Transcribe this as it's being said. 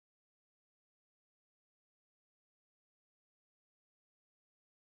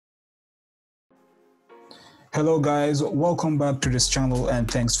Hello guys, welcome back to this channel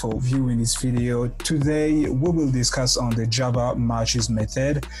and thanks for viewing this video. Today we will discuss on the Java matches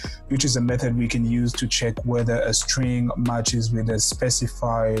method, which is a method we can use to check whether a string matches with a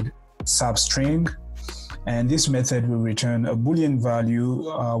specified substring. And this method will return a Boolean value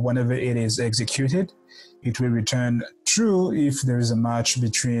whenever it is executed. It will return true if there is a match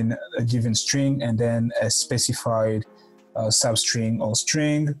between a given string and then a specified substring or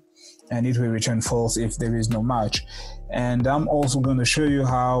string, and it will return false if there is no match. And I'm also going to show you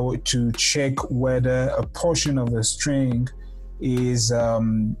how to check whether a portion of the string is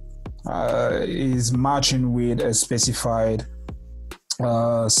matching with a specified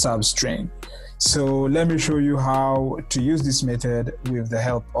substring. So let me show you how to use this method with the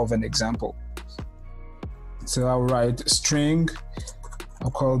help of an example. So I'll write string, I'll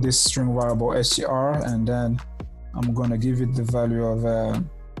call this string variable str, and then I'm going to give it the value of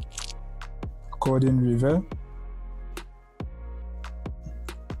coding river.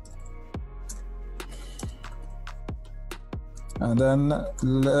 And then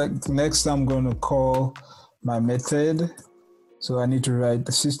next I'm going to call my method. So I need to write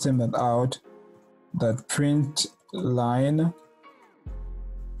the System.out.println,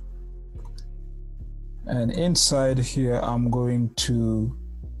 and inside here I'm going to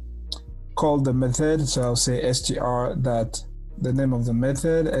call the method. So I'll say str that the name of the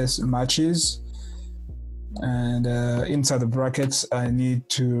method is matches, and inside the brackets I need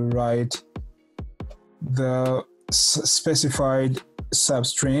to write the specified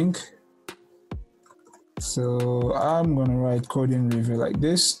substring. So I'm going to write coding review like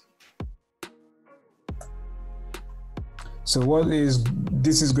this. So what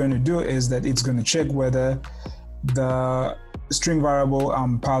this is going to do is that it's going to check whether the string variable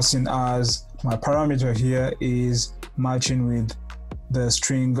I'm passing as my parameter here is matching with the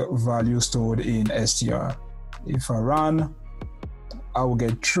string value stored in str. If I run, I will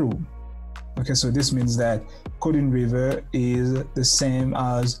get true. Okay, so this means that coding river is the same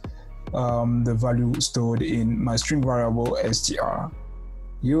as the value stored in my string variable str.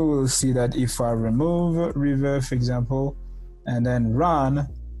 You will see that if I remove river, for example, and then run,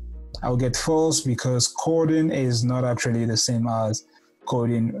 I'll get false because coding is not actually the same as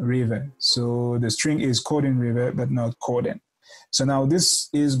coding river. So the string is coding river but not coding. So now this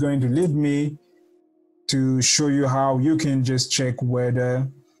is going to lead me to show you how you can just check whether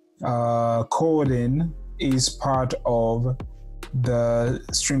coding is part of the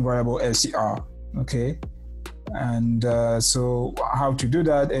string variable str. Okay, and so how to do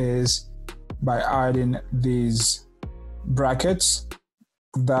that is by adding these brackets,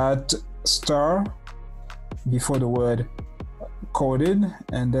 that star before the word coding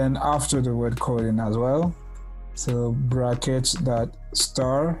and then after the word coding as well. So brackets that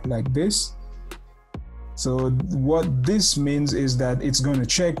star like this. So what this means is that it's going to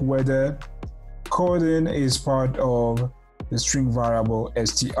check whether coding is part of the string variable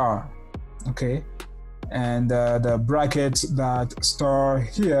str. Okay, and the brackets that star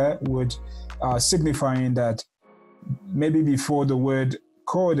here would signifying that maybe before the word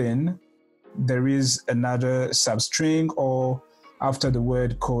coding there is another substring, or after the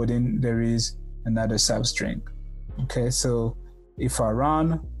word coding there is another substring. Okay, so if I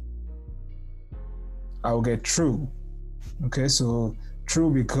run, I'll get true. Okay, so true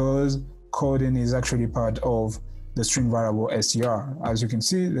because coding is actually part of the string variable str. As you can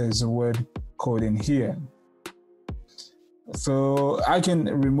see, there's a word coding here. So I can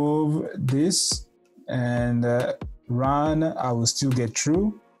remove this and run, I will still get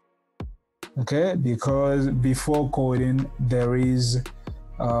true. Okay, because before coding there is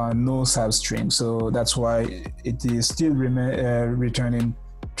no substring, so that's why it is still returning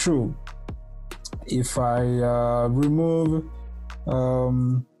true. If I remove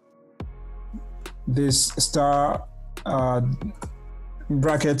this star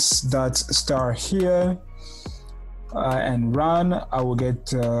brackets that star here and run, I will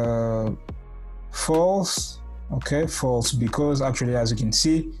get false. Okay, false because actually, as you can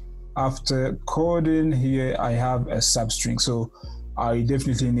see, after coding here I have a substring, so I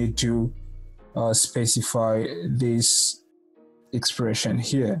definitely need to specify this expression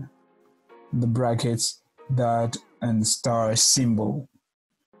here, the brackets that and star symbol,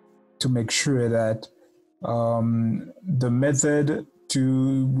 to make sure that the method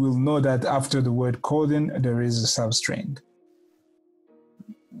will know that after the word coding there is a substring.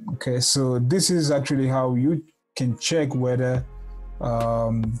 Okay, so this is actually how you can check whether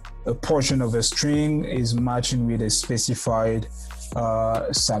a portion of a string is matching with a specified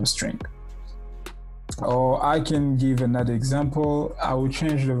substring. Or I can give another example. I will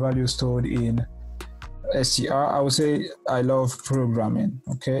change the value stored in str, I would say I love programming,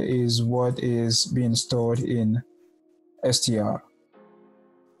 okay, is what is being stored in str.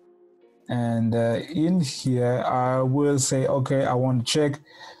 And in here, I will say, okay, I want to check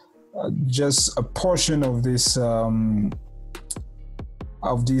just a portion of this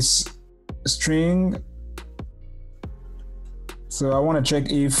string. So I want to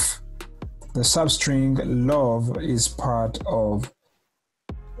check if the substring love is part of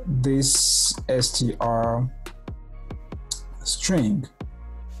this str string.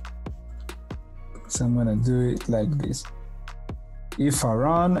 So I'm going to do it like this. If I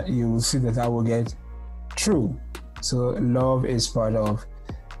run, you will see that I will get true. So love is part of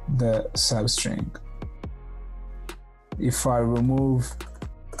the substring. If I remove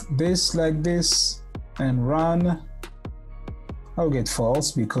this like this and run, I'll get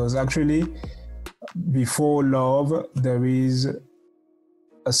false, because actually before love there is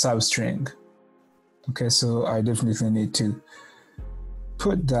a substring. Okay, so I definitely need to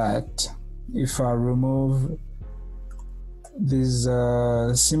put that. If I remove these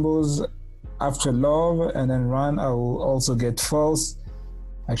symbols after love and then run, I will also get false,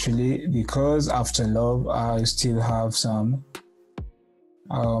 actually, because after love I still have some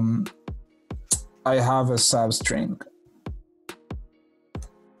I have a substring.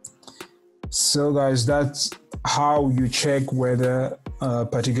 So guys, that's how you check whether a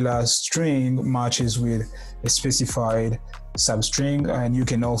particular string matches with a specified substring, and you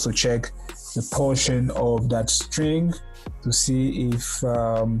can also check the portion of that string to see if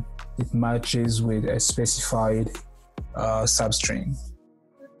it matches with a specified substring.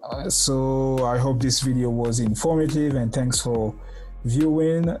 So I hope this video was informative, and thanks for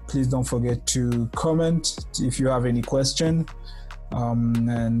viewing. Please don't forget to comment if you have any question,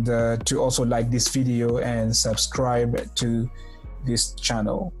 and to also like this video and subscribe to this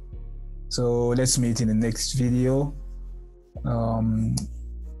channel. So let's meet in the next video.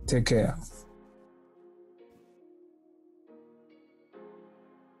 Take care.